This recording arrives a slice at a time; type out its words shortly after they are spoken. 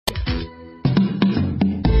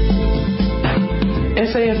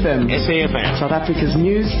SAFM. SAFM. South Africa's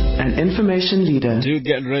news and information leader. Do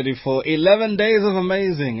get ready for 11 days of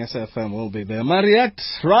amazing. SAFM will be there. Mariette,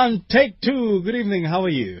 run, take two. Good evening. How are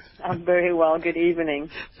you? I'm very well. Good evening.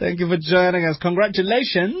 Thank you for joining us.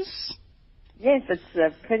 Congratulations. Yes, it's a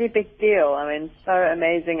pretty big deal. I mean, so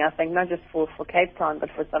amazing, I think, not just for Cape Town, but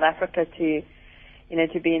for South Africa to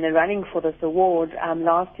be in the running for this award.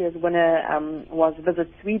 Last year's winner was Visit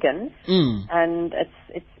Sweden, and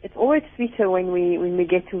it's always sweeter when we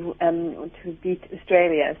get to beat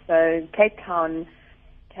Australia. So Cape Town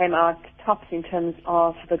came out tops in terms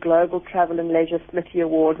of the Global Travel and Leisure Smitty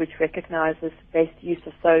Award, which recognizes best use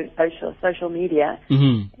of social media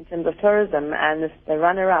in terms of tourism, and the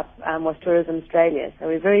runner-up was Tourism Australia. So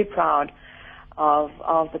we're very proud of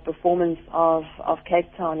the performance of Cape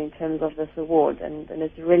Town in terms of this award, and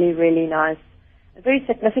it's really, really nice, very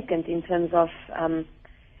significant in terms of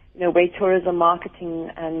where tourism marketing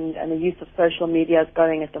and the use of social media is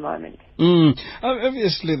going at the moment.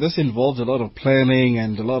 Obviously, this involves a lot of planning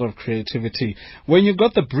and a lot of creativity. When you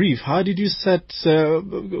got the brief, how did you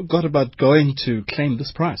got about going to claim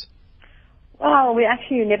this prize? Well, we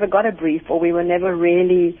actually never got a brief, or we were never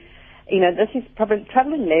really, this is probably,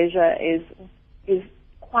 Travel and Leisure is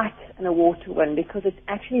quite an award to win because it's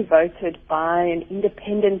actually voted by an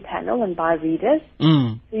independent panel and by readers.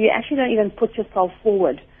 So you actually don't even put yourself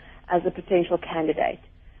forward as a potential candidate.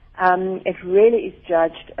 It really is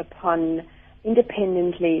judged upon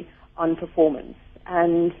independently on performance.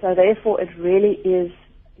 And so therefore it really is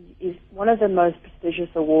one of the most prestigious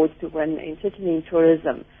awards to win, certainly in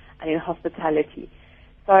tourism and in hospitality.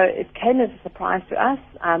 So it came as a surprise to us.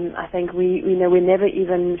 I think we never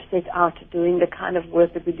even set out doing the kind of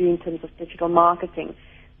work that we do in terms of digital marketing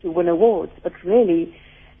to win awards, but really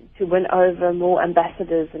to win over more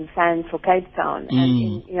ambassadors and fans for Cape Town.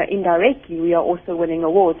 And indirectly, we are also winning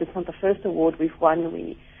awards. It's not the first award we've won.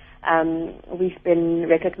 We've been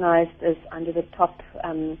recognized as under the top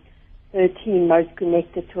 13 most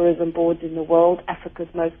connected tourism boards in the world,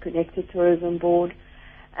 Africa's most connected tourism board.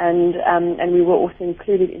 And we were also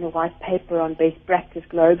included in a white paper on best practice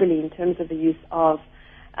globally in terms of the use of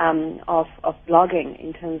blogging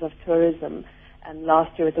in terms of tourism,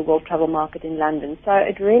 last year at the World Travel Market in London. So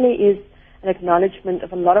it really is an acknowledgement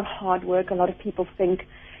of a lot of hard work. A lot of people think,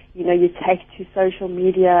 you take to social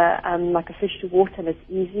media like a fish to water, and it's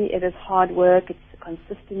easy. It is hard work. It's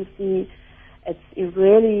consistency. It's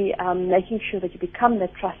really making sure that you become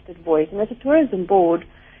that trusted voice. And as a tourism board,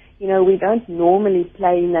 we don't normally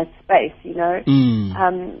play in that space,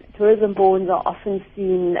 Tourism boards are often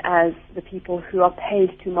seen as the people who are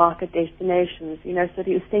paid to market destinations, so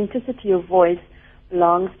the authenticity of voice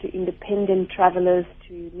belongs to independent travelers,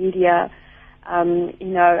 to media,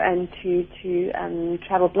 and to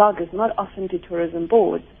travel bloggers, not often to tourism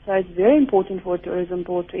boards. So it's very important for a tourism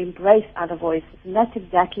board to embrace other voices, and that's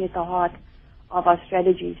exactly at the heart of our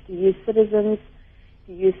strategies, to use citizens,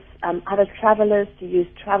 to use other travelers, to use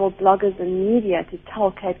travel bloggers and media to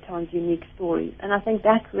tell Cape Town's unique stories. And I think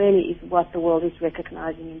that really is what the world is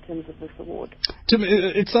recognizing in terms of this award. To me,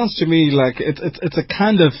 it sounds to me like it's a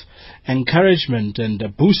kind of encouragement and a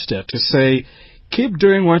booster to say, keep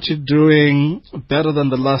doing what you're doing better than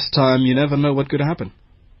the last time. You never know what could happen.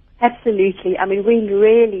 Absolutely. I mean, we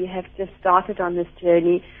really have just started on this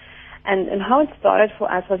journey. And how it started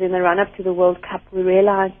for us was in the run-up to the World Cup. We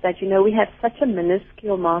realized that, we had such a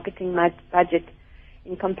minuscule marketing budget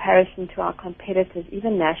in comparison to our competitors,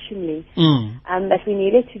 even nationally, that we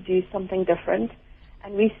needed to do something different.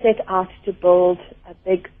 And we set out to build a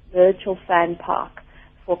big virtual fan park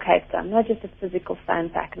for Cape Town, not just a physical fan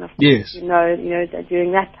park. And of course, that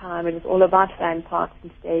during that time it was all about fan parks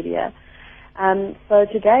and stadia. So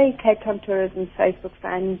today, Cape Town Tourism's Facebook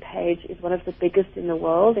fan page is one of the biggest in the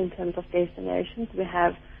world in terms of destinations. We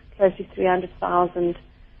have close to 300,000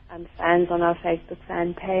 fans on our Facebook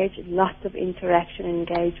fan page, lots of interaction and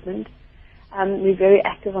engagement. We're very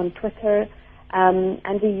active on Twitter,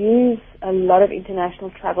 and we use a lot of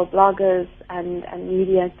international travel bloggers and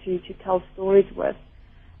media to tell stories with.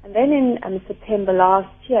 And then in September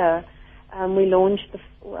last year, we launched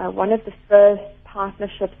one of the first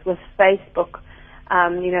partnerships with Facebook,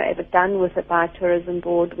 ever done with it by a tourism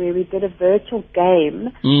board, where we did a virtual game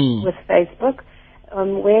with Facebook,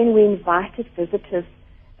 when we invited visitors,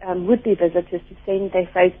 would-be visitors, to send their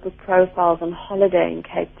Facebook profiles on holiday in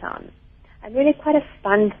Cape Town. And really quite a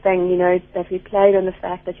fun thing, that we played on the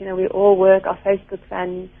fact that, we all work, our Facebook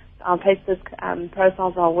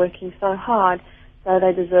profiles are working so hard, so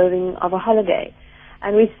they're deserving of a holiday.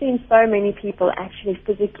 And we've seen so many people actually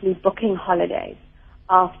physically booking holidays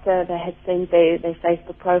after they had sent their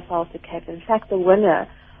Facebook profile to Cape. In fact, the winner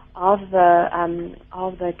of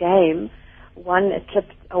the game won a trip,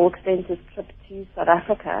 or expensive trip to South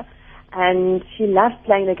Africa, and she loved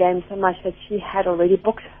playing the game so much that she had already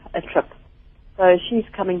booked a trip. So she's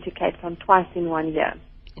coming to Cape Town twice in 1 year.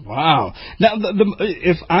 Wow. Now,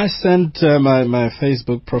 if I send my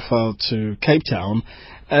Facebook profile to Cape Town,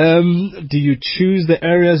 do you choose the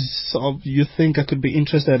areas you think I could be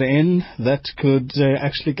interested in that could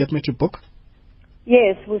actually get me to book?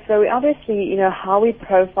 Yes, so we obviously, how we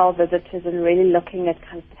profile visitors and really looking at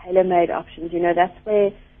kind of tailor-made options, that's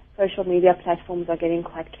where social media platforms are getting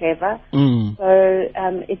quite clever. So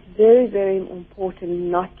it's very, very important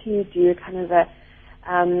not to do kind of a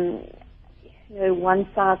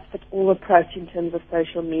one-size-fits-all approach in terms of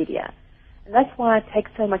social media. And that's why it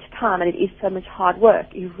takes so much time and it is so much hard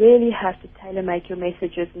work. You really have to tailor-make your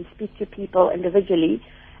messages and speak to people individually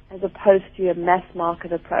as opposed to a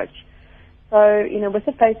mass-market approach. So, with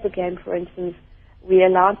the Facebook game, for instance, we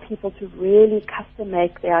allowed people to really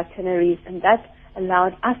custom-make their itineraries, and that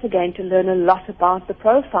allowed us again to learn a lot about the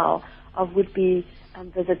profile of would-be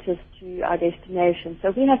visitors to our destination.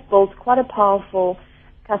 So we have built quite a powerful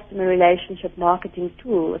customer relationship marketing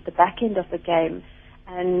tool at the back end of the game,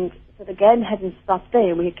 and so the game hasn't stopped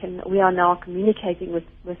there. We are now communicating with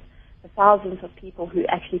the thousands of people who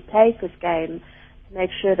actually play this game to make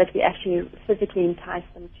sure that we actually physically entice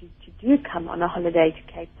them to do come on a holiday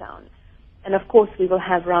to Cape Town. And of course, we will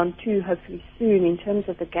have round 2 hopefully soon in terms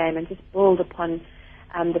of the game, and just build upon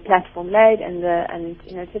the platform laid and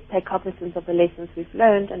just take cognizance of the lessons we've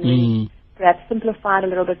learned, and then perhaps simplify it a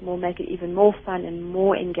little bit more, make it even more fun and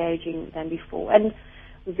more engaging than before. And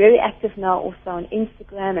we're very active now also on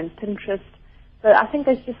Instagram and Pinterest. So I think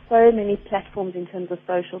there's just so many platforms in terms of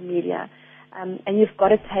social media. And you've got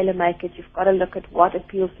to tailor-make it. You've got to look at what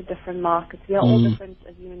appeals to different markets. We are all different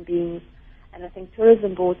as human beings. And I think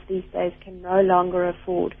tourism boards these days can no longer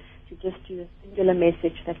afford to just do a singular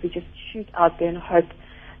message that we just shoot out there and hope,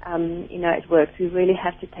 it works. We really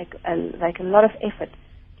have to take a lot of effort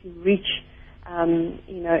to reach,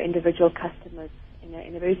 individual customers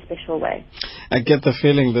in a very special way. I get the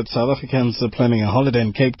feeling that South Africans are planning a holiday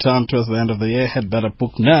in Cape Town towards the end of the year had better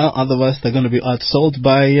book now, otherwise they're going to be outsold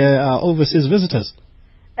by our overseas visitors.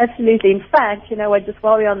 Absolutely. In fact, just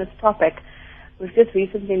while we're on this topic, we've just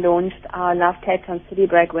recently launched our Love Cape Town City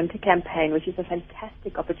Break Winter Campaign, which is a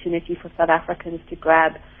fantastic opportunity for South Africans to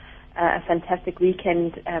grab a fantastic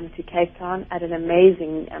weekend to Cape Town at an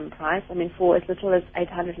amazing price. I mean, for as little as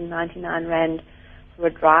 899 Rand for a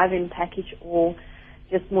drive-in package, or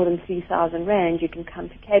just more than 3,000 Rand, you can come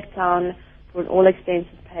to Cape Town for an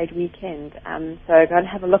all-expenses-paid weekend. So go and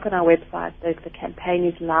have a look on our website. The campaign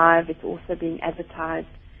is live. It's also being advertised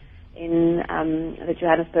in the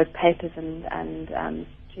Johannesburg papers, and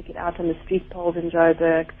check it out on the street polls in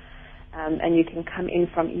Joburg. And you can come in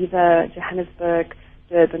from either Johannesburg,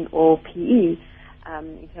 Durban, or PE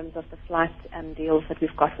in terms of the flight deals that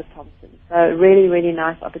we've got with Thompson. So really, really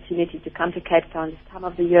nice opportunity to come to Cape Town this time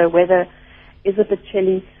of the year. Weather is a bit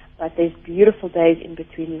chilly, but there's beautiful days in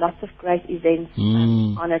between. Lots of great events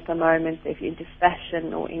on at the moment. If you're into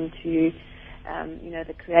fashion or into,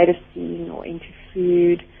 the creative scene or into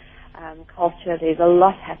food, culture, there's a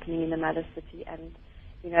lot happening in the mother city. And,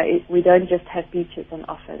 we don't just have beaches on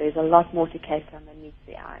offer. There's a lot more to Cape Town than meets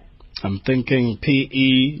the eye. I'm thinking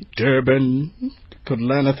PE, Durban, could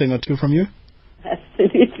learn a thing or two from you?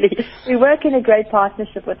 Absolutely. We work in a great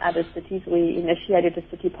partnership with other cities. We initiated a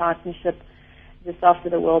city partnership just after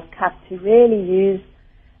the World Cup to really use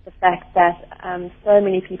the fact that so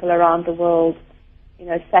many people around the world,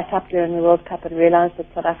 sat up during the World Cup and realized that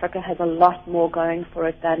South Africa has a lot more going for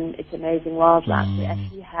it than its amazing wildlife. We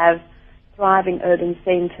actually have thriving urban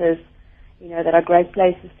centers, that are great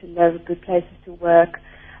places to live, good places to work,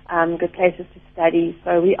 good places to study.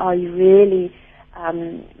 So we are really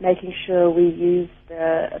making sure we use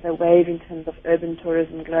the wave in terms of urban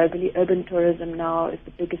tourism globally. Urban tourism now is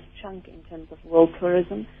the biggest chunk in terms of world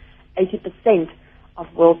tourism. 80% of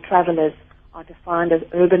world travelers are defined as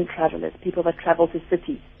urban travelers, people that travel to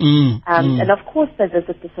cities. And of course they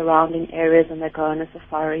visit the surrounding areas and they go on a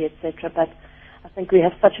safari, etc. But I think we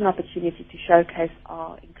have such an opportunity to showcase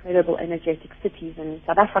our incredible energetic cities in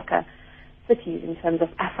South Africa. Cities in terms of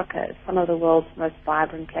Africa is some of the world's most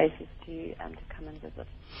vibrant places to come and visit.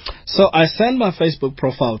 So I send my Facebook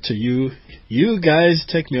profile to you. You guys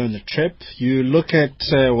take me on a trip. You look at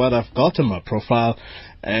what I've got on my profile,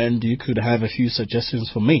 and you could have a few suggestions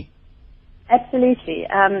for me. Absolutely.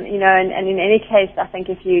 And in any case, I think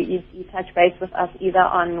if you touch base with us either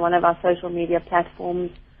on one of our social media platforms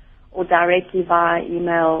or directly via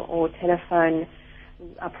email or telephone,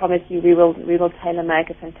 I promise you we will tailor make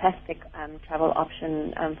a fantastic travel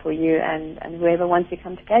option for you and whoever wants to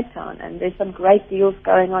come to Cape Town. And there's some great deals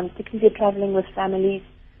going on, particularly if you're traveling with families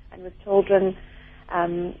and with children.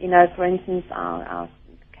 For instance, our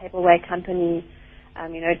Cableway company,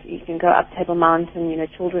 you can go up Table Mountain,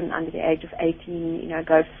 children under the age of 18,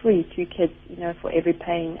 go free, 2 kids, for every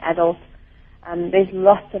paying adult. There's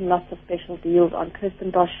lots and lots of special deals on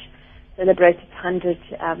Kirstenbosch celebrated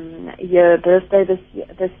 100-year birthday this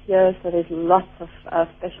year, so there's lots of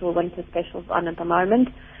special winter specials on at the moment.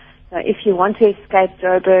 So if you want to escape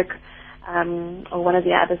Joburg or one of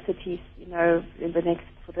the other cities, in the next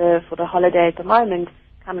for the holiday at the moment,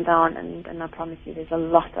 come down and I promise you there's a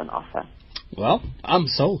lot on offer. Well, I'm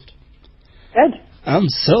sold. Good. I'm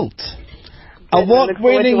sold. Good. Look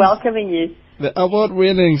forward to welcoming you. The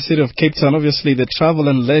award-winning city of Cape Town, obviously the Travel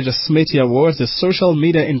and Leisure Smitty Awards, the social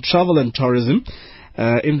media in travel and tourism,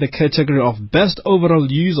 in the category of best overall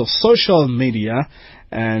use of social media,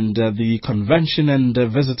 and the Convention and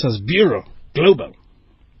Visitors Bureau Global.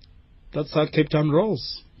 That's how Cape Town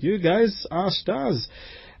rolls. You guys are stars.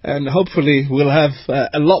 And hopefully we'll have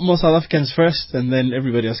a lot more South Africans first, and then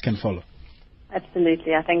everybody else can follow.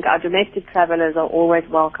 Absolutely. I think our domestic travelers are always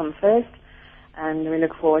welcome first, and we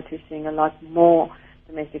look forward to seeing a lot more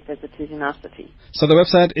domestic visitors in our city. So the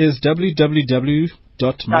website is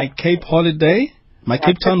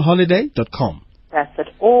mycapetownholiday.com. That's it.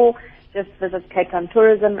 Or just visit Cape Town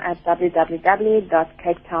Tourism at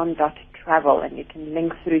www.capetown.travel, and you can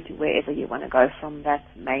link through to wherever you want to go from that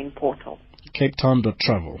main portal.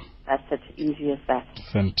 Capetown.travel. That's it. Easy as that.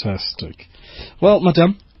 Fantastic. Well,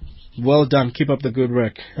 madam, well done. Keep up the good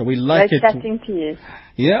work. We like Great it. chatting to you.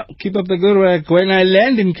 Yeah, keep up the good work. When I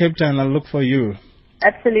land in Cape Town, I'll look for you.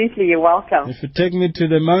 Absolutely, you're welcome. If you take me to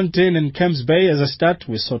the mountain in Camps Bay as a start,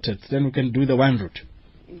 we're sorted. Then we can do the wine route.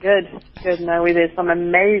 Good. No, there's some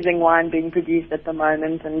amazing wine being produced at the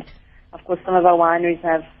moment, and of course some of our wineries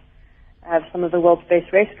have some of the world's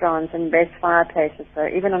best restaurants and best fireplaces. So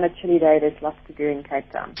even on a chilly day, there's lots to do in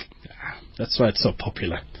Cape Town. That's why it's so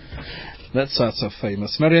popular. That's why it's so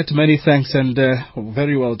famous. Mariette, many thanks and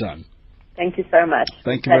very well done. Thank you so much.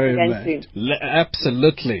 Thank you very much.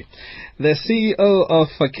 Absolutely. The CEO of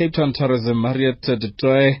Cape Town Tourism, Mariette de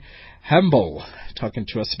Toy Hamble, talking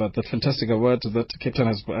to us about the fantastic award that Cape Town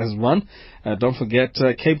has won. Don't forget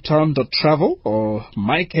capetown.travel or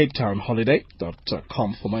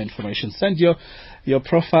mycapetownholiday.com for more information. Send your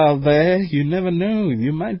profile there. You never know.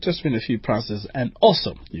 You might just win a few prizes. And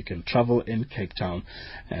also, you can travel in Cape Town.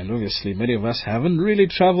 And obviously, many of us haven't really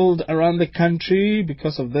traveled around the country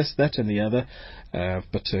because of this, that, and the other.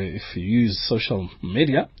 But if you use social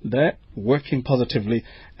media, they're working positively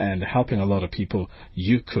and helping a lot of people.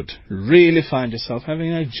 You could really find yourself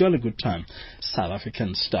having a jolly good time, South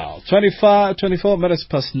African style. 24 minutes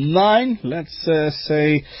past 9. Let's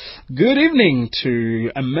say good evening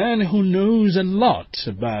to a man who knows a lot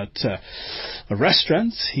about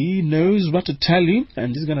restaurants. He knows what to tell you,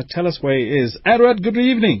 and he's going to tell us where he is. Edward, good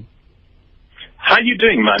evening. How you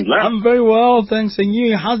doing, Mandla? I'm very well, thanks. And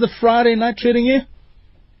you? How's the Friday night treating you?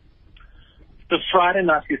 The Friday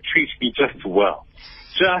night is treating me just well.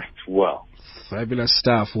 Just well. Fabulous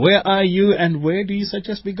stuff. Where are you and where do you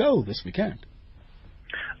suggest we go this weekend?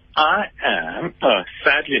 I am,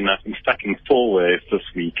 sadly enough, I'm stuck in Fourways this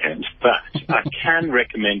weekend, but I can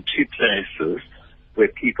recommend 2 places where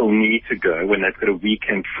people need to go when they've got a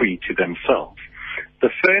weekend free to themselves. The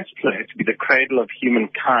first place would be the Cradle of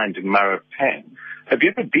Humankind in Marapen. Have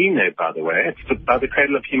you ever been there, by the way? It's by the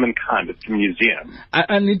Cradle of Humankind. It's a museum.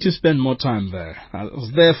 I need to spend more time there. I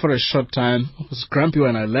was there for a short time. I was grumpy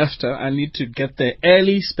when I left. I need to get there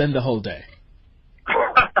early, spend the whole day.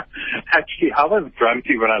 Actually, I was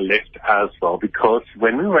grumpy when I left as well, because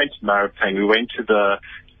when we went to Marapen, we went to the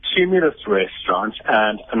Tumulus restaurant,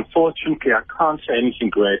 and unfortunately, I can't say anything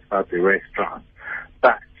great about the restaurant.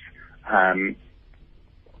 But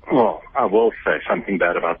well, I will say something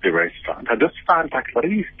bad about the restaurant. I just find like a lot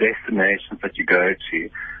of these destinations that you go to,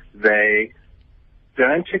 they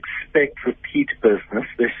don't expect repeat business.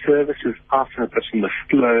 Their service is often a bit on the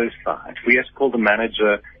slow side. We had to call the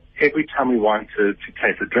manager every time we wanted to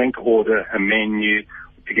place a drink order, a menu,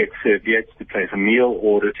 to get serviettes, to place a meal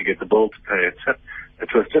order, to get the bill, to pay a tip.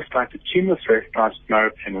 It was just like the Tumulus restaurant in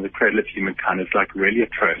Marapen and the Cradle of Humankind is like really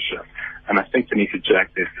atrocious. And I think they need to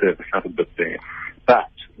jack their service up a bit there. But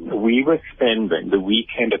we were spending the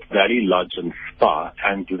weekend at Valley Lodge and Spa,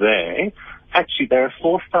 and they're a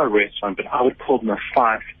 4-star restaurant, but I would call them a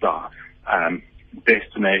 5-star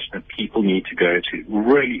destination that people need to go to.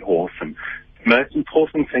 Really awesome. The most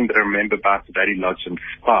important thing that I remember about the Valley Lodge and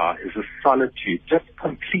Spa is the solitude, just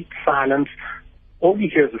complete silence, all you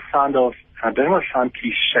hear is the sound of, I don't want to sound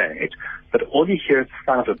cliched, but all you hear is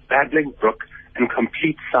the sound of a babbling brook and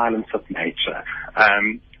complete silence of nature,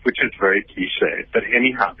 which is very cliched. But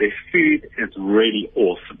anyhow, their food is really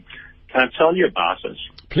awesome. Can I tell you about it?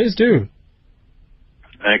 Please do.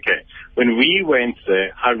 Okay. When we went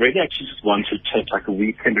there, I really actually just wanted to take like a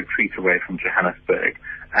weekend retreat away from Johannesburg.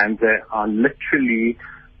 And there are literally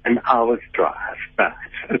an hour's drive, but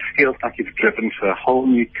it feels like you've driven to a whole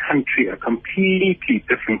new country, a completely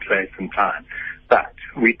different place and time. But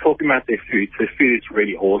we're talking about their food. Their food is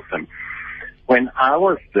really awesome. When I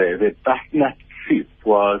was there, their butternut soup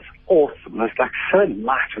was awesome. It was like so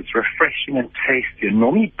light, it was refreshing and tasty. And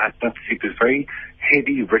normally butternut soup is very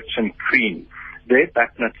heavy, rich and creamy. Their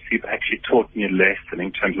butternut soup actually taught me a lesson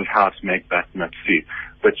in terms of how to make butternut soup,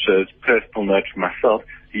 which is, personal note for myself,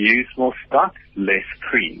 use more stock, less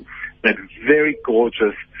cream. They had very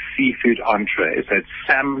gorgeous seafood entrees. They had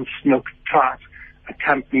salmon, snook, trout,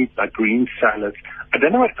 accompanied by green salads. I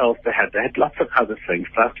don't know what else they had. They had lots of other things,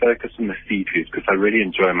 but I focused on the seafood because I really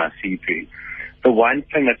enjoy my seafood. The one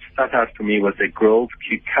thing that stuck out for me was their grilled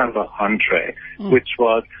cucumber entree, which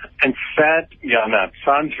was, and sad, yeah, no, it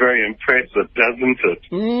sounds very impressive, doesn't it?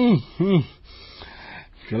 Mm-hmm.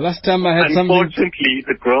 The last time I had Unfortunately,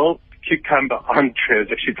 the grilled cucumber entree is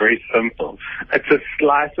actually very simple. It's a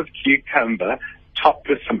slice of cucumber topped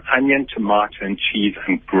with some onion, tomato, and cheese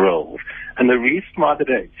and grilled. And the reason why that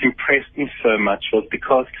it impressed me so much was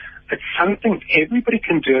because it's something everybody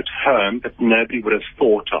can do at home that nobody would have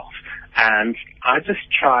thought of. And I just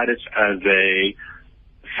tried it as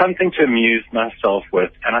something to amuse myself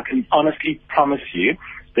with. And I can honestly promise you,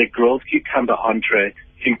 the grilled cucumber entree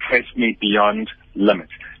impressed me beyond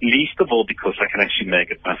limits. Least of all because I can actually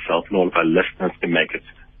make it myself, and all of our listeners can make it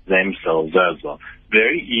themselves as well.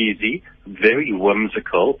 Very easy, very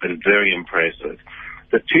whimsical, but very impressive.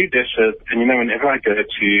 The two dishes, and whenever I go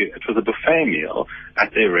to, it was a buffet meal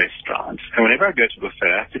at their restaurant, and whenever I go to a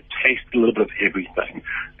buffet, I have to taste a little bit of everything.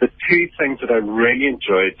 The two things that I really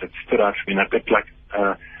enjoyed that stood out for me, and I've got like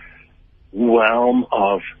a realm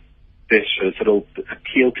of dishes that'll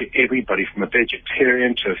appeal to everybody, from a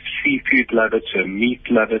vegetarian to a seafood lover to a meat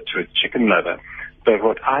lover to a chicken lover. But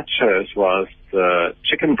what I chose was the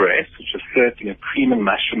chicken breast, which was served in a cream and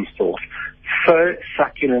mushroom sauce. So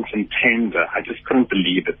succulent and tender, I just couldn't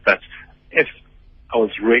believe it. But if I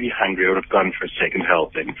was really hungry, I would have gone for a second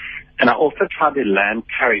helping. And I also tried their lamb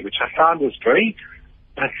curry, which I found was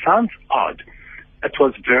it sounds odd. It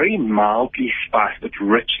was very mildly spiced, but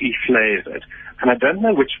richly flavored. And I don't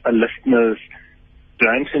know which listeners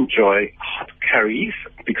don't enjoy hot curries,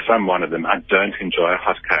 because I'm one of them. I don't enjoy a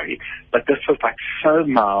hot curry. But this was like so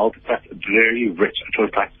mild, but very rich. It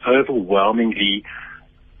was like overwhelmingly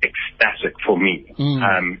ecstatic for me.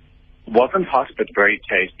 Wasn't hot, but very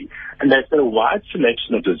tasty. And there's a wide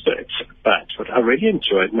selection of desserts. But what I really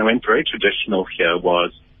enjoyed, and I went very traditional here,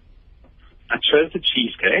 was I chose the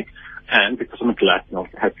cheesecake. And because I'm a glutton,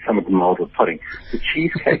 I had some of the malted pudding. The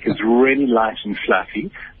cheesecake is really light and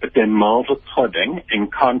fluffy, but then malted pudding, in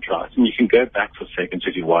contrast, and you can go back for seconds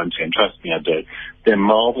if you want to, and trust me, I did. Their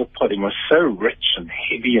malted pudding was so rich and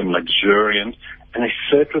heavy and luxuriant, and they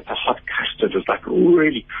served with the hot custard. It was like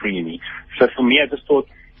really creamy. So for me, I just thought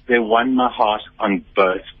they won my heart on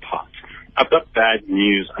both parts. I've got bad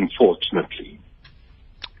news, unfortunately.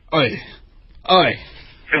 Oi.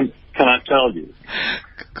 Can I tell you?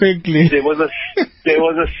 Quickly. There was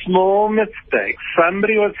a small mistake.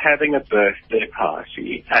 Somebody was having a birthday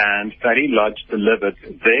party, and Valley Lodge delivered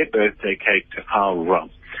their birthday cake to our room.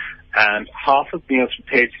 And half of me was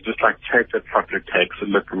prepared to just like take that chocolate cake, so it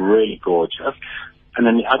looked really gorgeous. And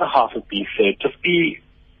then the other half of me said, just be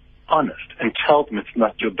honest and tell them it's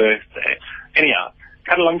not your birthday. Anyhow,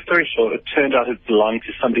 cut a long story short, it turned out it belonged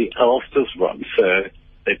to somebody else's room. So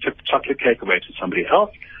they took the chocolate cake away to somebody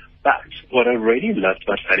else. But what I really loved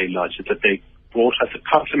about Valley Lodge is that they brought us a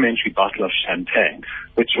complimentary bottle of champagne,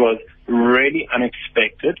 which was really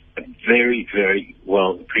unexpected, but very, very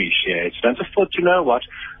well appreciated. And I just thought, you know what?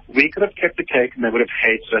 We could have kept the cake and they would have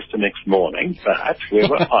hated us the next morning, but we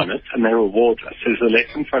were honest and they rewarded us. So there's a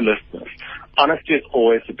lesson for listeners. Honesty is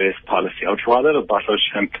always the best policy. I would rather have a bottle of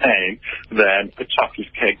champagne than a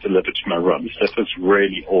chocolate cake delivered to my room. So it was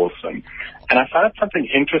really awesome. And I found something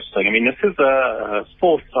interesting. I mean, this is a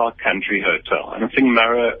 4-star country hotel. And I think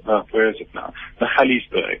where is it now?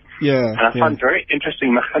 Mahalisburg. Yeah. And I found very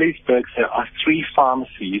interesting, Mahalisburg, there are 3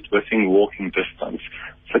 pharmacies within walking distance.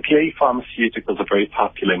 So clearly pharmaceuticals are very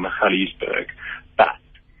popular in Mahalisburg. But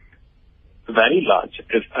the Valley Lodge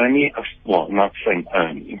is only not saying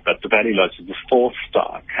only, but the Valley Lodge is a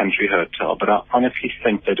 4-star country hotel. But I honestly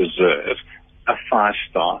think they deserve a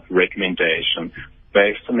 5-star recommendation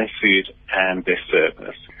based on their food and their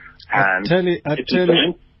service. And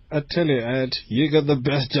I tell you, Ed, you got the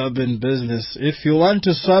best job in business. If you want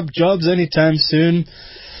to swap jobs anytime soon,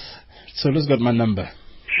 Solo's got my number.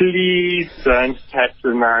 Please don't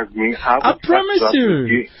patronize me. I promise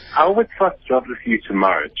you. I would swap jobs with you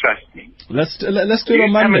tomorrow. Trust me. Let's do it on You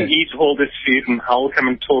come Monday. and eat all this food, and I'll come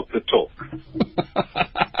and talk the talk.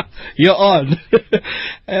 You're on.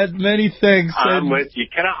 Ed, many thanks. I'm with you.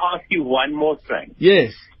 Can I ask you one more thing?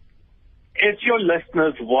 Yes. If your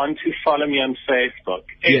listeners want to follow me on Facebook,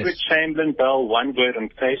 Yes. Edward Chamberlain Bell, one word on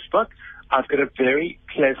Facebook, I've got a very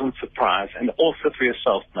pleasant surprise, and also for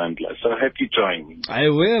yourself, Mandla. So I hope you join me. I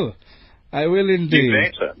will indeed. You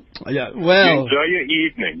better. Yeah, well, Enjoy your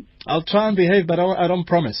evening. I'll try and behave, but I don't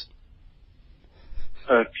promise.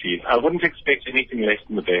 Oh, please. I wouldn't expect anything less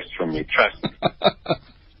than the best from you. Trust me.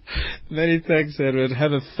 Many thanks, Edward.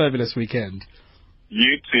 Have a fabulous weekend.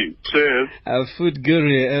 You too. Cheers. Our food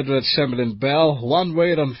guru, Edward Chamberlain Bell. One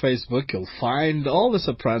word on Facebook, you'll find all the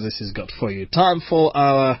surprises he's got for you. Time for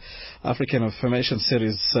our African Information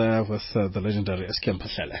series with the legendary Eskiam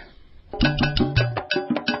Pashele.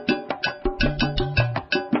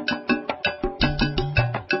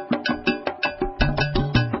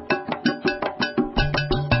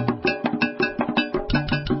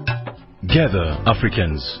 Gather,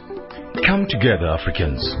 Africans. Come together,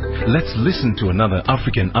 Africans. Let's listen to another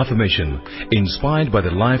African affirmation inspired by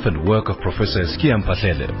the life and work of Professor Eskiam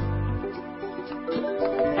Pashele.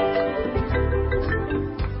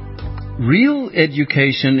 Real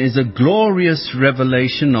education is a glorious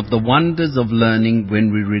revelation of the wonders of learning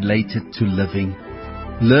when we relate it to living.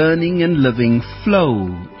 Learning and living flow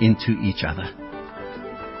into each other.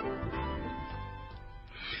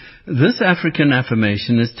 This African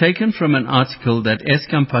affirmation is taken from an article that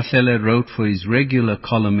Eskiam Pashele wrote for his regular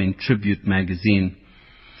column in Tribute magazine.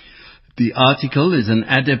 The article is an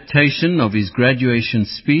adaptation of his graduation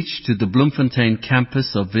speech to the Bloemfontein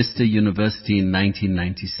campus of Vista University in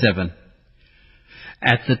 1997.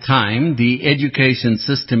 At the time, the education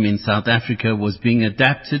system in South Africa was being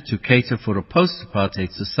adapted to cater for a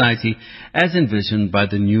post-apartheid society as envisioned by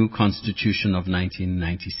the new Constitution of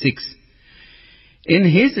 1996. In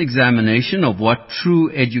his examination of what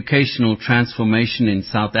true educational transformation in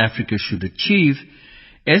South Africa should achieve,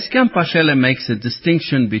 Eskiam Pashele makes a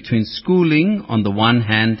distinction between schooling on the one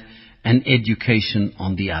hand and education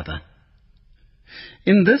on the other.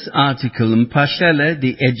 In this article, Pashele,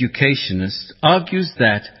 the educationist, argues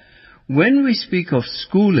that when we speak of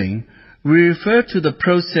schooling, we refer to the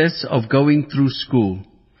process of going through school.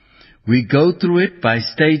 We go through it by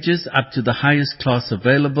stages up to the highest class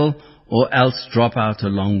available, or else drop out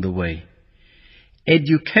along the way.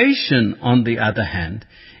 Education, on the other hand,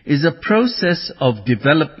 is a process of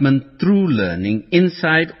development through learning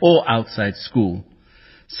inside or outside school.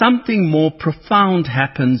 Something more profound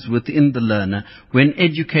happens within the learner when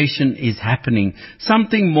education is happening,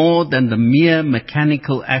 something more than the mere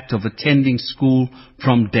mechanical act of attending school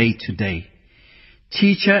from day to day.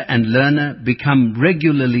 Teacher and learner become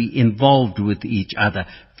regularly involved with each other,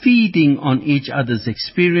 feeding on each other's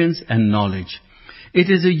experience and knowledge. It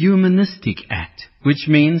is a humanistic act, which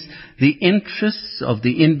means the interests of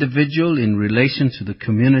the individual in relation to the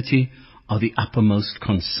community are the uppermost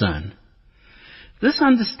concern. This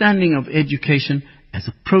understanding of education as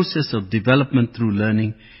a process of development through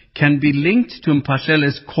learning can be linked to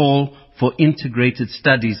Mpashele's call for integrated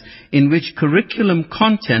studies in which curriculum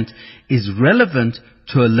content is relevant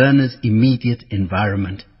to a learner's immediate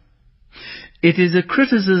environment. It is a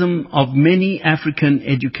criticism of many African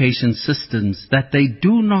education systems that they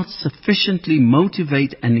do not sufficiently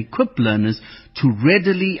motivate and equip learners to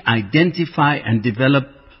readily identify and develop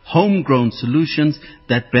homegrown solutions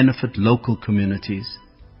that benefit local communities.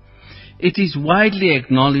 It is widely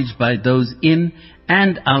acknowledged by those in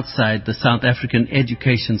and outside the South African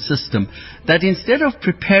education system that instead of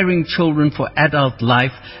preparing children for adult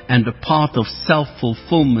life and a path of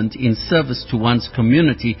self-fulfillment in service to one's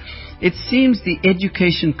community, it seems the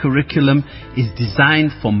education curriculum is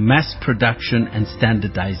designed for mass production and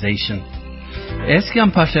standardization.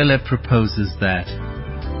 Eskiam Pashele proposes that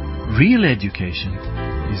real education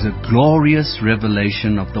is a glorious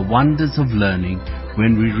revelation of the wonders of learning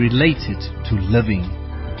when we relate it to living,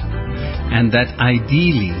 and that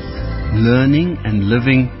ideally, learning and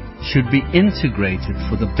living should be integrated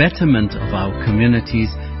for the betterment of our communities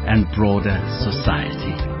and broader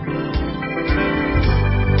society.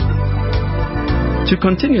 To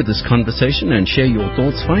continue this conversation and share your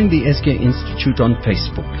thoughts, find the SK Institute on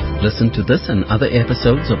Facebook. Listen to this and other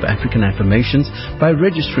episodes of African Affirmations by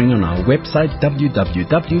registering on our website www.skia.org.za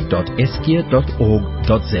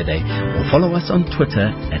or follow us on Twitter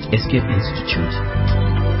at SK Institute.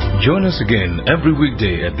 Join us again every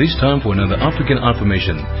weekday at this time for another African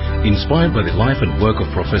Affirmation, inspired by the life and work of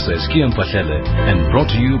Professor Eskia Mpahlele and brought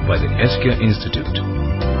to you by the Eskia Institute.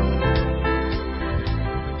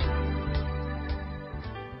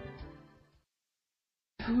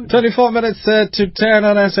 24 minutes to 10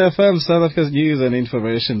 on SFM, South Africa's news and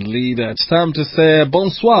information leader. It's time to say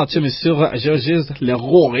bonsoir to Monsieur Georges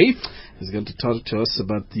Leroy. He's going to talk to us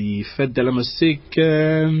about the Fête de la Musique.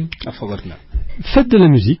 I forgot now. Fête de la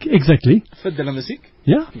Musique, exactly. Fête de la Musique?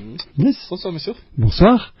 Yeah. Yes. Bonsoir, monsieur.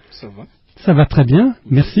 Bonsoir. Ça va? Ça va très bien,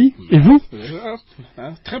 merci. Et vous?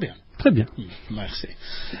 Très bien. Très bien. Merci.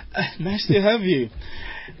 Nice to have you.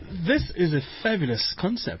 This is a fabulous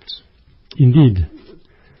concept. Indeed.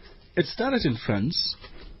 It started in France.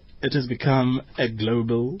 It has become a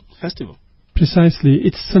global festival. Precisely.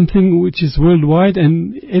 It's something which is worldwide,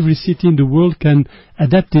 and every city in the world can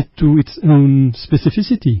adapt it to its own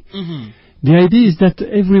specificity. Mm-hmm. The idea is that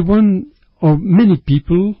everyone, or many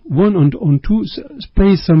people, one on two,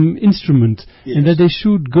 play some instrument, Yes. and that they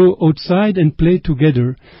should go outside and play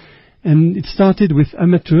together. And it started with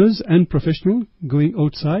amateurs and professional going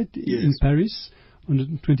outside Yes. in Paris on the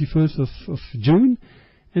 21st of June.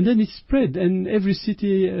 And then it spread, and every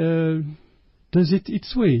city does it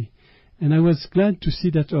its way. And I was glad to see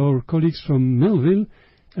that our colleagues from Melville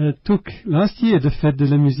took last year the Fête de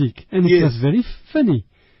la Musique, and it Yes. was very funny.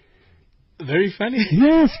 Very funny.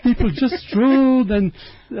 Yes, people just strolled, and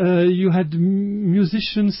you had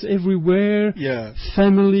musicians everywhere, Yeah.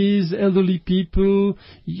 families, elderly people,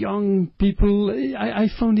 young people. I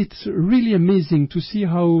found it really amazing to see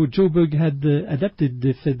how Joburg had adapted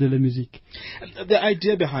the Fête de la Musique. The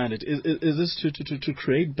idea behind it is this to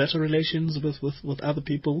create better relations with other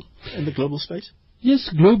people in the global space? Yes,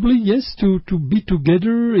 globally, yes, to be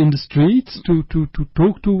together in the streets, to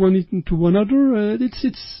talk to one another.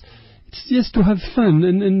 It's yes, to have fun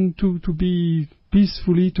and to be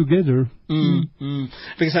peacefully together.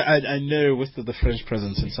 Because I know with the French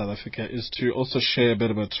presence in South Africa is to also share a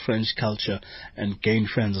bit about French culture and gain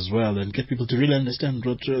friends as well and get people to really understand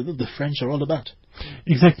what the French are all about.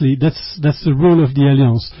 Exactly, that's the role of the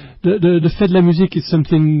Alliance. The Fête de la Musique is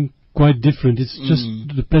something quite different. It's just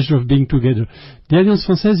the pleasure of being together. The Alliance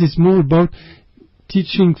Française is more about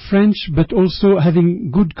teaching French, but also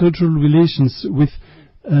having good cultural relations with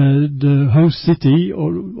the host city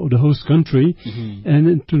or the host country,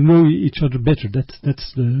 and to know each other better.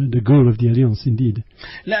 That's the goal of the Alliance, indeed.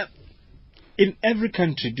 Now, in every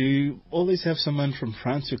country, do you always have someone from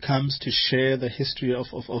France who comes to share the history of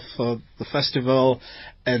the festival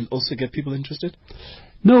and also get people interested?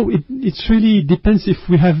 No, it really depends if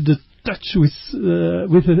we have the touch with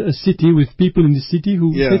a city, with people in the city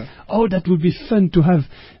who say, oh, that would be fun to have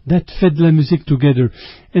that Fête de la Musique together.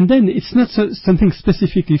 And then it's not something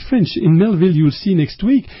specifically French. In Melville, you'll see next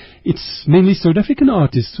week, it's mainly South African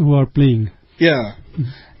artists who are playing. Yeah.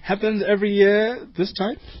 Happens every year this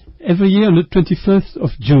time? Every year on the 21st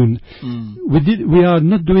of June. We are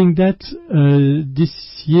not doing that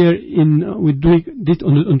this year. We're doing it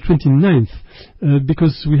on 29th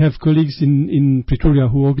because we have colleagues in Pretoria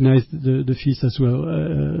who organize the feast as well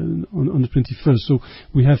on the 21st. So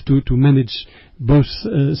we have to manage both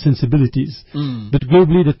sensibilities. But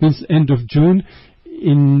globally, that means end of June.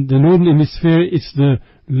 In the Northern Hemisphere, it's the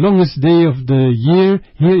longest day of the year.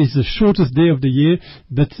 Here is the shortest day of the year,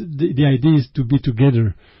 but the idea is to be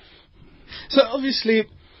together. So obviously,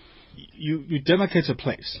 you demarcate a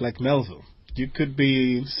place like Melville. You could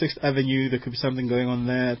be 6th Avenue, there could be something going on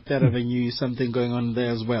there, 3rd Avenue, something going on there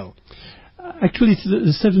as well. Actually, it's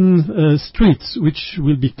the 7 streets which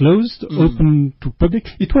will be closed, open to public.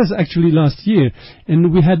 It was actually last year,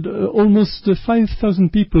 and we had almost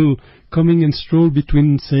 5,000 people coming and stroll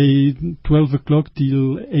between, say, 12 o'clock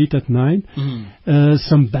till 8 at night.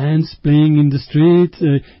 Some bands playing in the street,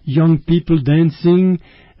 young people dancing,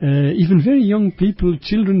 even very young people,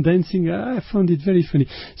 children dancing. I found it very funny.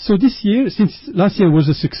 So this year, since last year was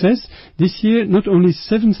a success, this year not only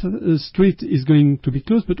 7th Street is going to be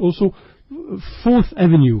closed, but also 4th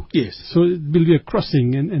Avenue. Yes. So it will be a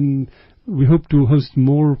crossing, and we hope to host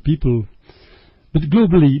more people. But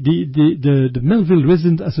globally, the Melville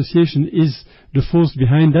Resident Association is the force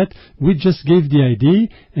behind that. We just gave the idea,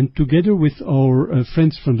 and together with our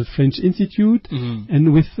friends from the French Institute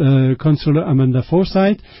and with Councillor Amanda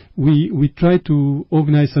Forsyth, we try to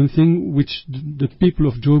organize something which the people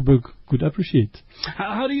of Joburg could appreciate.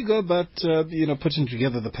 How do you go about, putting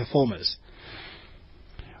together the performers?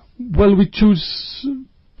 Well, we choose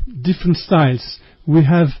different styles. We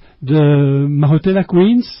have the Mahotela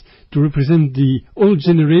Queens to represent the old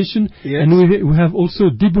generation, and we have also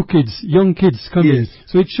Dibu kids, young kids coming.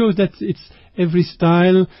 So it shows that it's every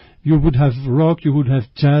style. You would have rock, you would have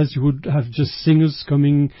jazz, you would have just singers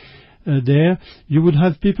coming there. You would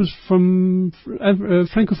have people from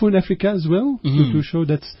Francophone Africa as well, to show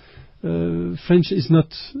that French is not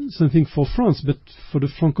something for France, but for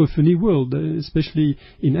the Francophonie world, especially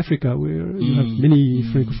in Africa, where you have many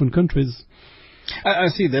Francophone countries. I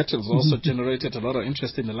see that has also generated a lot of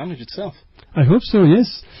interest in the language itself. I hope so,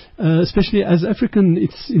 yes. Especially as African,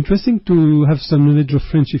 it's interesting to have some knowledge of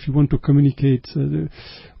French if you want to communicate.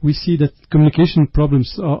 We see that communication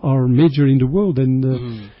problems are major in the world,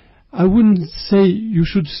 and I wouldn't say you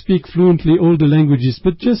should speak fluently all the languages,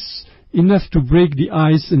 but just enough to break the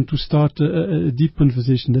ice and to start a deep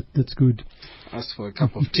conversation. That's good. Ask for a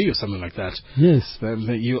cup of tea or something like that. Yes. Then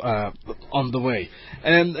you are on the way.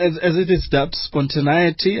 And as it is dubbed,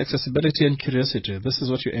 spontaneity, accessibility, and curiosity. This is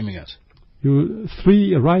what you're aiming at. You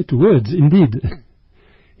 3 right words, indeed.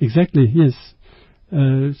 Exactly, yes.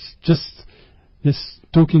 Just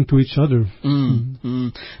talking to each other.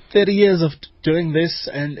 30 years of doing this,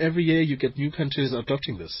 and every year you get new countries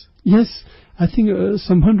adopting this. Yes, I think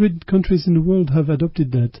some 100 countries in the world have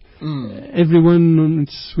adopted that. Everyone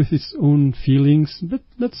with its own feelings, but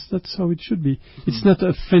that's how it should be. It's not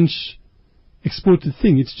a French exported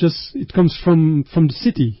thing. It comes from the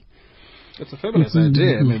city. It's a fabulous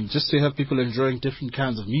idea. I mean, just to have people enjoying different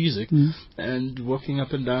kinds of music and walking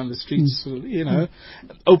up and down the streets,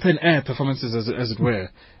 open air performances, as it were.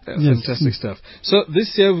 Fantastic stuff. So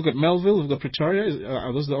this year we've got Melville, we've got Pretoria.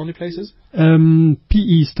 Are those the only places?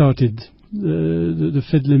 PE started the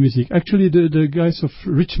Fedle music. Actually, the guys of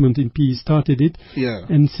Richmond in PE started it. Yeah.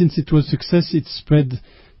 And since it was a success, it spread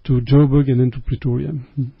to Joburg and then to Pretoria.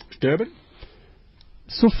 Durban?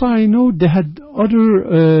 So far I know they had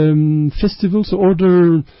other festivals or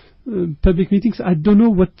other public meetings. I don't know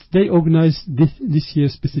what they organized this year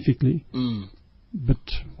specifically. But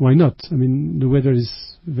why not? I mean, the weather is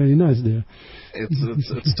very nice there.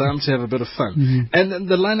 It's time to have a bit of fun. And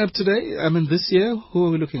the lineup today, I mean, this year, who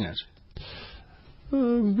are we looking at?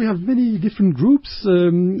 We have many different groups.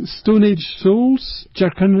 Stone Age Souls,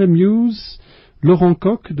 Jacqueline Muse, Laurent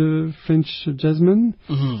Koch, the French jazzman,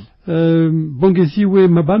 Bongeziwe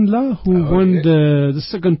Mabandla, who won the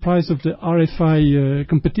second prize of the RFI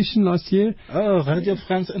competition last year. Oh, Radio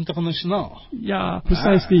France International. Yeah,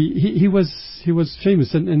 precisely. He was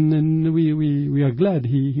famous, and we are glad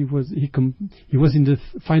he was in the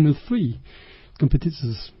final 3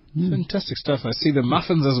 competitors. Fantastic stuff. I see the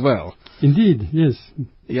muffins as well. Indeed, yes.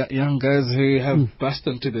 Yeah, young guys who have burst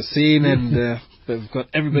into the scene and they've got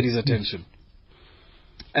everybody's attention.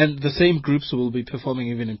 And the same groups will be performing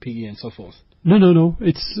even in PE and so forth. No.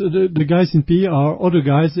 It's the guys in PE are other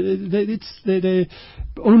guys. They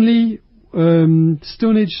only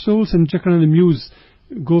Stone Age Souls and Jacqueline Muse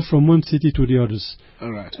go from one city to the others.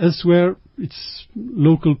 All right. Elsewhere, it's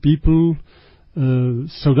local people,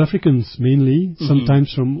 South Africans mainly,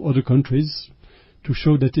 sometimes from other countries, to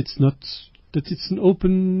show that it's an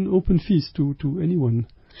open feast to anyone.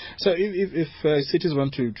 So if cities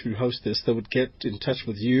want to host this, they would get in touch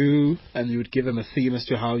with you and you would give them a theme as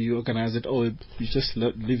to how you organize it, or you just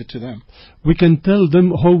leave it to them? We can tell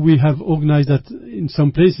them how we have organized that in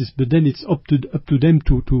some places, but then it's up to them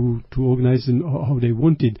to organize it how they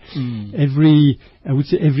want it. Every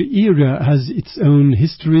area has its own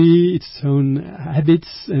history, its own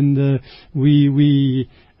habits, and we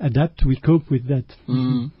adapt, we cope with that.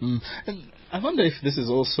 And I wonder if this is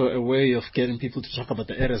also a way of getting people to talk about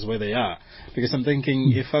the areas where they are. Because I'm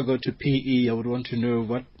thinking if I go to PE, I would want to know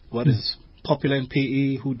what is popular in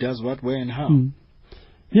PE, who does what, where and how.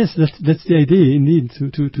 Yes, that's the idea indeed,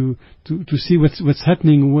 to see what's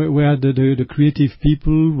happening, where are the creative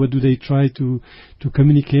people, what do they try to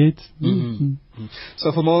communicate.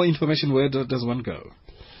 So for more information, where does one go?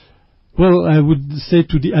 Well, I would say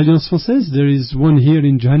to the Alliance Française, there is one here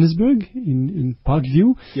in Johannesburg, in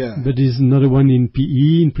Parkview, but there's another one in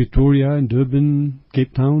PE, in Pretoria, in Durban,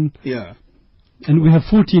 Cape Town. Yeah. And we have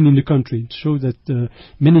 14 in the country. It shows that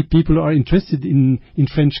many people are interested in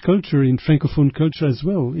French culture, in Francophone culture as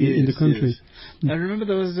well, in the country. Yes. I remember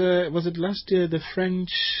there was it last year, the French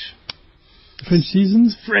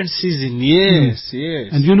season? French season, yes.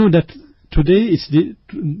 And you know that today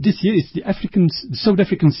this year it's the South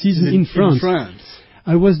African season in France.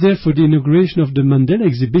 I was there for the inauguration of the Mandela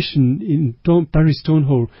exhibition in Paris Town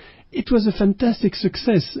Hall, it was a fantastic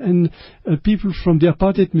success, and people from the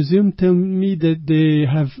Apartheid Museum tell me that they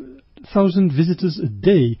have 1,000 visitors a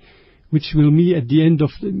day, which will mean at the end of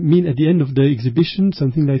the exhibition,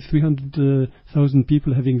 something like 300,000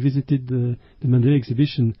 people having visited the Mandela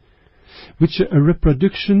exhibition, which a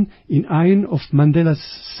reproduction in iron of Mandela's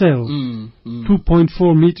cell,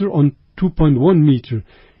 2.4 meter on 2.1 meter.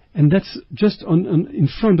 And that's just in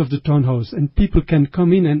front of the townhouse, and people can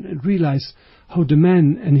come in and realize how the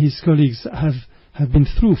man and his colleagues have been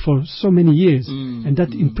through for so many years, and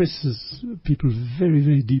that impresses people very,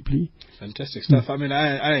 very deeply. Fantastic stuff. I mean,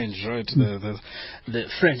 I enjoyed the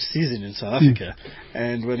French season in South Africa,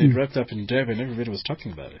 and when it wrapped up in Durban, everybody was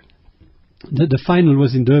talking about it. The final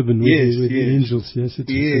was in Durban with the Angels. Yes, it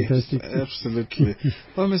was fantastic. Absolutely.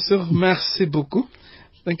 Well, Monsieur, merci beaucoup.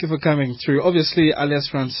 Thank you for coming through. Obviously,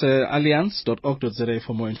 alliance.org.za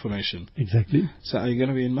for more information. Exactly. So are you going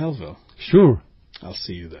to be in Melville? Sure. I'll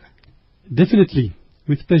see you there. Definitely.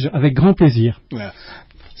 With pleasure. Avec grand plaisir. Yeah.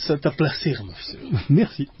 C'est un plaisir, monsieur.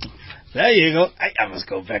 Merci. There you go. I must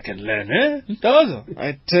go back and learn, eh?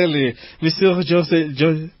 I tell you. Monsieur George,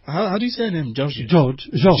 how do you say his name? George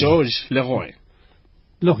Leroy.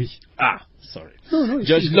 Laurie. Sorry. No,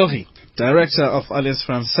 George Laurie, Director of Alliance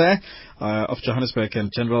Francaise of Johannesburg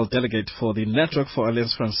and General Delegate for the Network for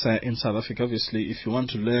Alliance Francaise in South Africa. Obviously, if you want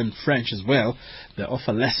to learn French as well, they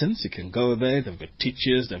offer lessons. You can go there. They've got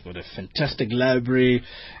teachers. They've got a fantastic library.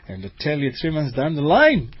 And I tell you, 3 months down the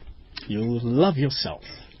line, you'll love yourself.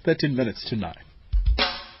 13 minutes to 9.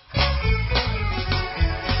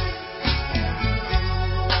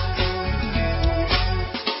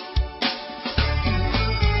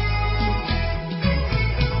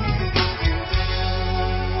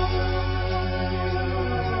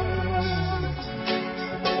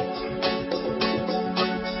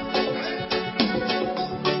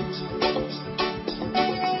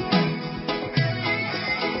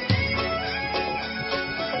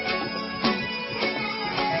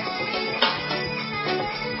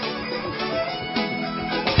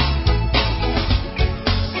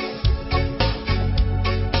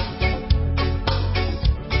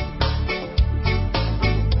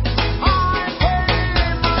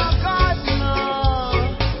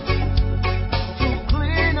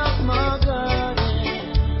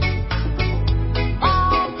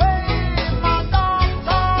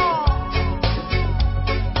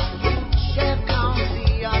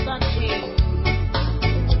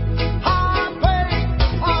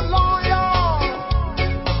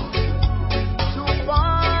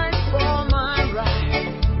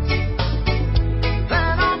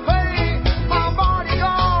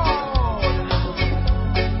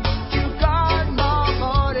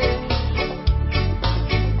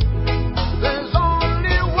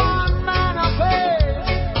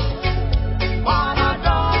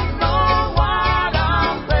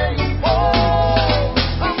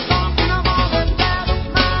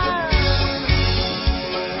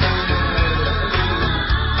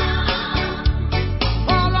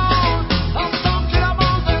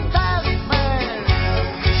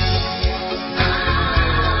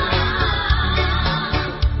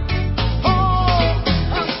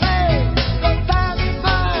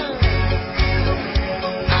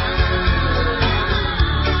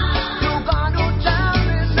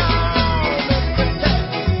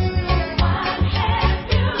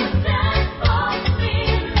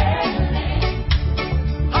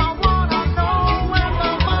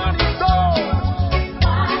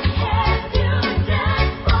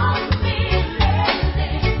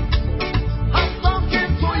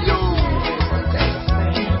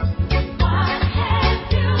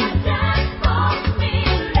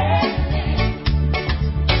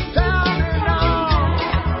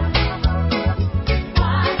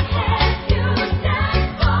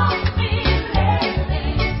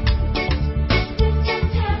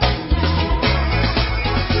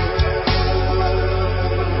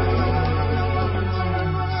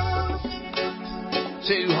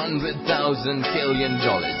 $200,000 billion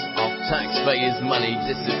of taxpayers' money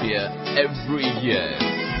disappear every year.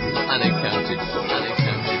 Unaccounted for.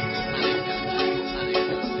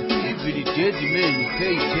 Every gentleman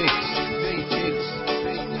pay tax.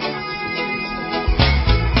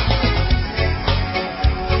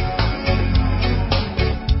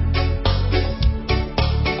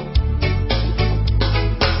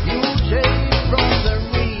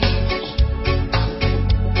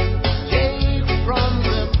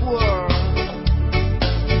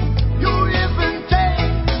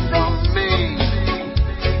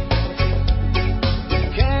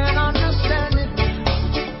 Understand it.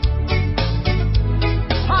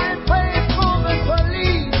 I pay for the police.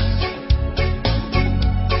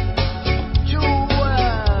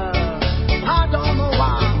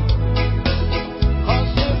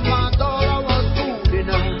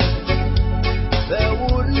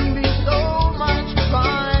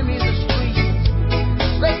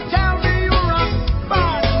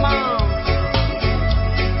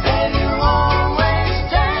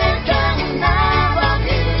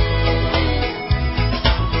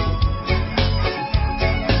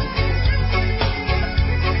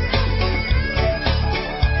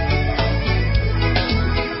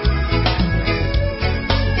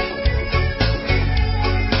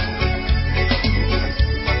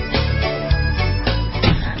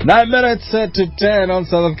 9 minutes to 10 on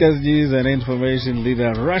South Africa's news and information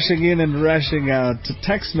leader. Rushing in and rushing out.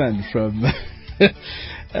 Taxman from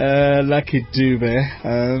Lucky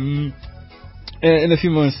Dube. In a few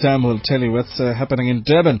moments' time, we'll tell you what's happening in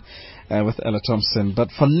Durban with Ella Thompson. But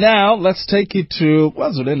for now, let's take you to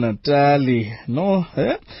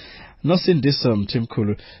KwaZulu-Natal. Nosindiso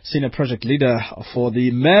Mtimkulu, Senior Project Leader for the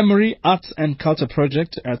Memory, Arts and Culture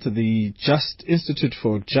Project at the Institute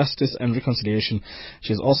for Justice and Reconciliation.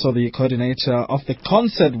 She's also the coordinator of the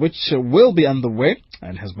concert, which will be underway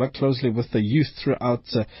and has worked closely with the youth throughout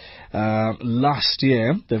last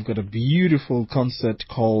year. They've got a beautiful concert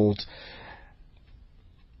called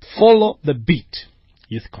Follow the Beat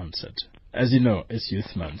Youth Concert. As you know, it's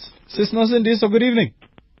Youth Month. Sis Nosindiso, good evening.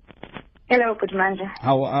 Hello, good morning.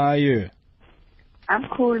 How are you? I'm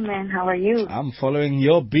cool, man. How are you? I'm following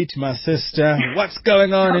your beat, my sister. What's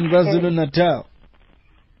going on in KwaZulu-Natal?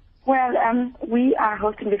 Well, we are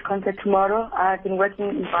hosting this concert tomorrow. I've been working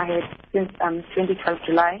in Bahia since 2012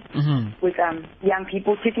 July with young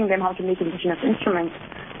people, teaching them how to make indigenous instruments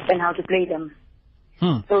and how to play them.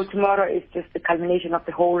 So tomorrow is just the culmination of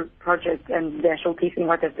the whole project, and they're showcasing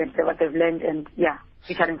what they've learned, and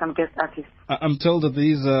featuring some guest artists. I'm told that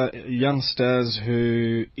these are youngsters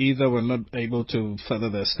who either were not able to further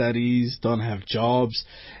their studies, don't have jobs,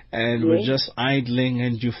 and were just idling,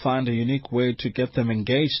 and you find a unique way to get them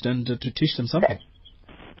engaged and to teach them something.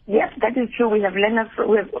 Yes, that is true. We have learners.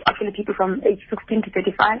 We have actually people from age 16 to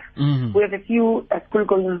 35. We have a few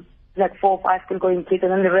school-going, like 4 or 5 school-going kids,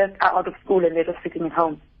 and then the rest are out of school and they're just sitting at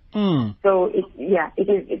home. So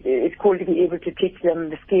it's cool to be able to teach them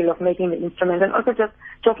the skill of making the instrument, and also just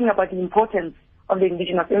talking about the importance of the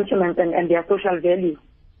indigenous instruments and their social value.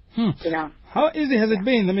 How easy has it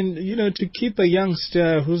been? I mean, to keep a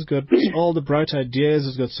youngster who's got all the bright ideas,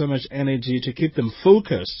 who's got so much energy, to keep them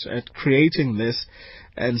focused at creating this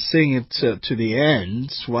and seeing it to the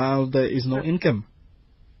end while there is no income?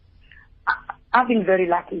 I've been very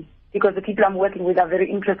lucky, because the people I'm working with are very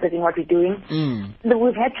interested in what we're doing.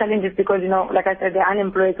 We've had challenges because, like I said, they're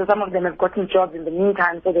unemployed, so some of them have gotten jobs in the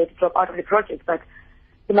meantime, so they have to drop out of the project, but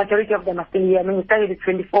the majority of them are still here. I mean, we started at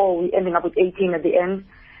 24, we're ending up with 18 at the end,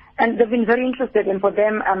 and they've been very interested, and for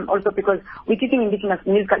them, also because we're teaching indigenous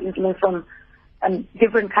musical instruments from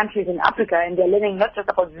different countries in Africa, and they're learning not just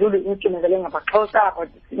about Zulu instruments, they're learning about Xhosa, about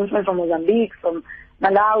instruments from Mozambique, from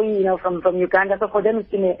Malawi, from Uganda. So for them, it's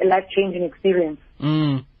been a life-changing experience.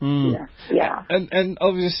 Yeah. And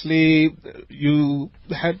obviously, you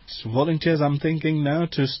had volunteers, I'm thinking now,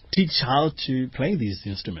 to teach how to play these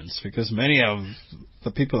instruments, because many of the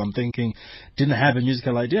people, I'm thinking, didn't have a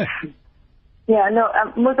musical idea. Yeah, no,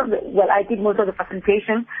 I did most of the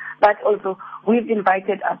facilitation, but also we've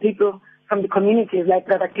invited people from the communities, like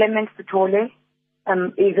Brother Clement Tutole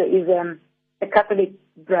is a Catholic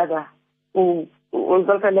brother who was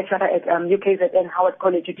also a lecturer at UKZN Howard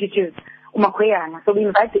College, who teaches Umakweyana. So we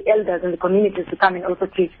invite the elders in the communities to come and also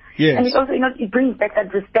teach. Yes. And it also, it brings back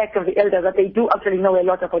that respect of the elders, that they do actually know a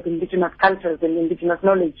lot about indigenous cultures and indigenous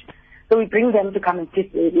knowledge. So we bring them to come and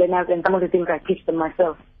teach the learners, and some of the things I teach them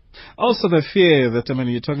myself. Also the fear that,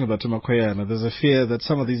 you're talking about Umakweyana, there's a fear that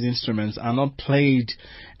some of these instruments are not played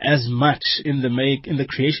as much in the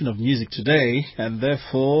creation of music today, and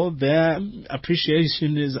therefore their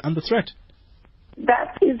appreciation is under threat.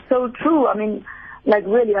 That is so true. I mean,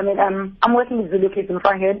 really, I'm working with Zulu kids in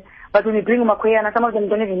Farhead, but when we bring Umakweyana, some of them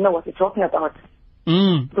don't even know what we're talking about.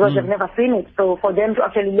 Because they've never seen it. So for them to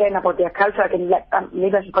actually learn about their culture, and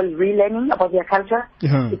maybe I should call it relearning about their culture,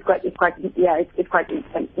 it's quite an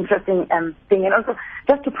interesting thing. And also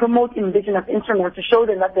just to promote indigenous instruments, to show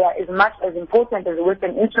them that they are as much as important as the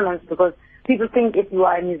Western instruments, because people think if you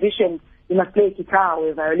are a musician, you must play a guitar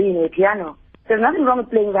or a violin or a piano. There's nothing wrong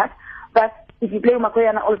with playing that, but if you play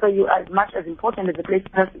Umakweyana, also you are as much as important as the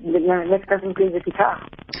next person plays the guitar.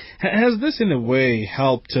 Has this in a way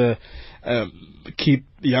helped keep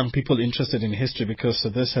young people interested in history, because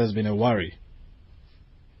this has been a worry?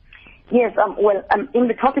 Yes, in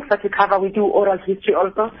the topics that we cover, we do oral history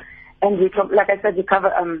also, and we talk, like I said, we talk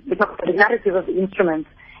about the narrative of the instruments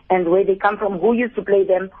and where they come from, who used to play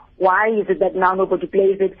them, why is it that now nobody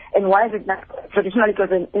plays it, and why is it not traditionally,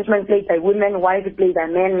 because an instrument played by women, why is it played by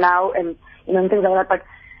men now, and things like that.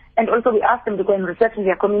 And also we ask them to go and research in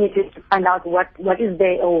their communities to find out what is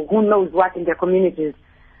there, or who knows what in their communities.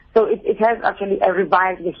 So it has actually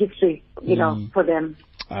revived the history, for them.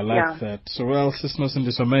 I like that. So, well, Sis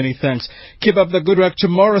Nosindi, so many thanks. Keep up the good work.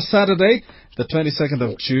 Tomorrow, Saturday, the 22nd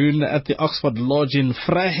of June, at the Oxford Lodge in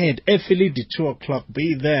Vryheid, Effilidi, 2 o'clock.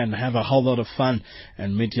 Be there and have a whole lot of fun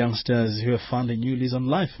and meet youngsters who have found a new lease on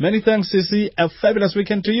life. Many thanks, Sissy. A fabulous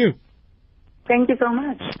weekend to you. Thank you so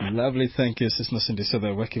much. Lovely, thank you, Sis Nosindi. So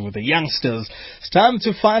they're working with the youngsters. It's time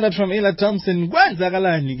to find out from Ela Thompson.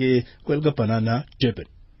 Kwenzakalani ke kwelika banana Durban.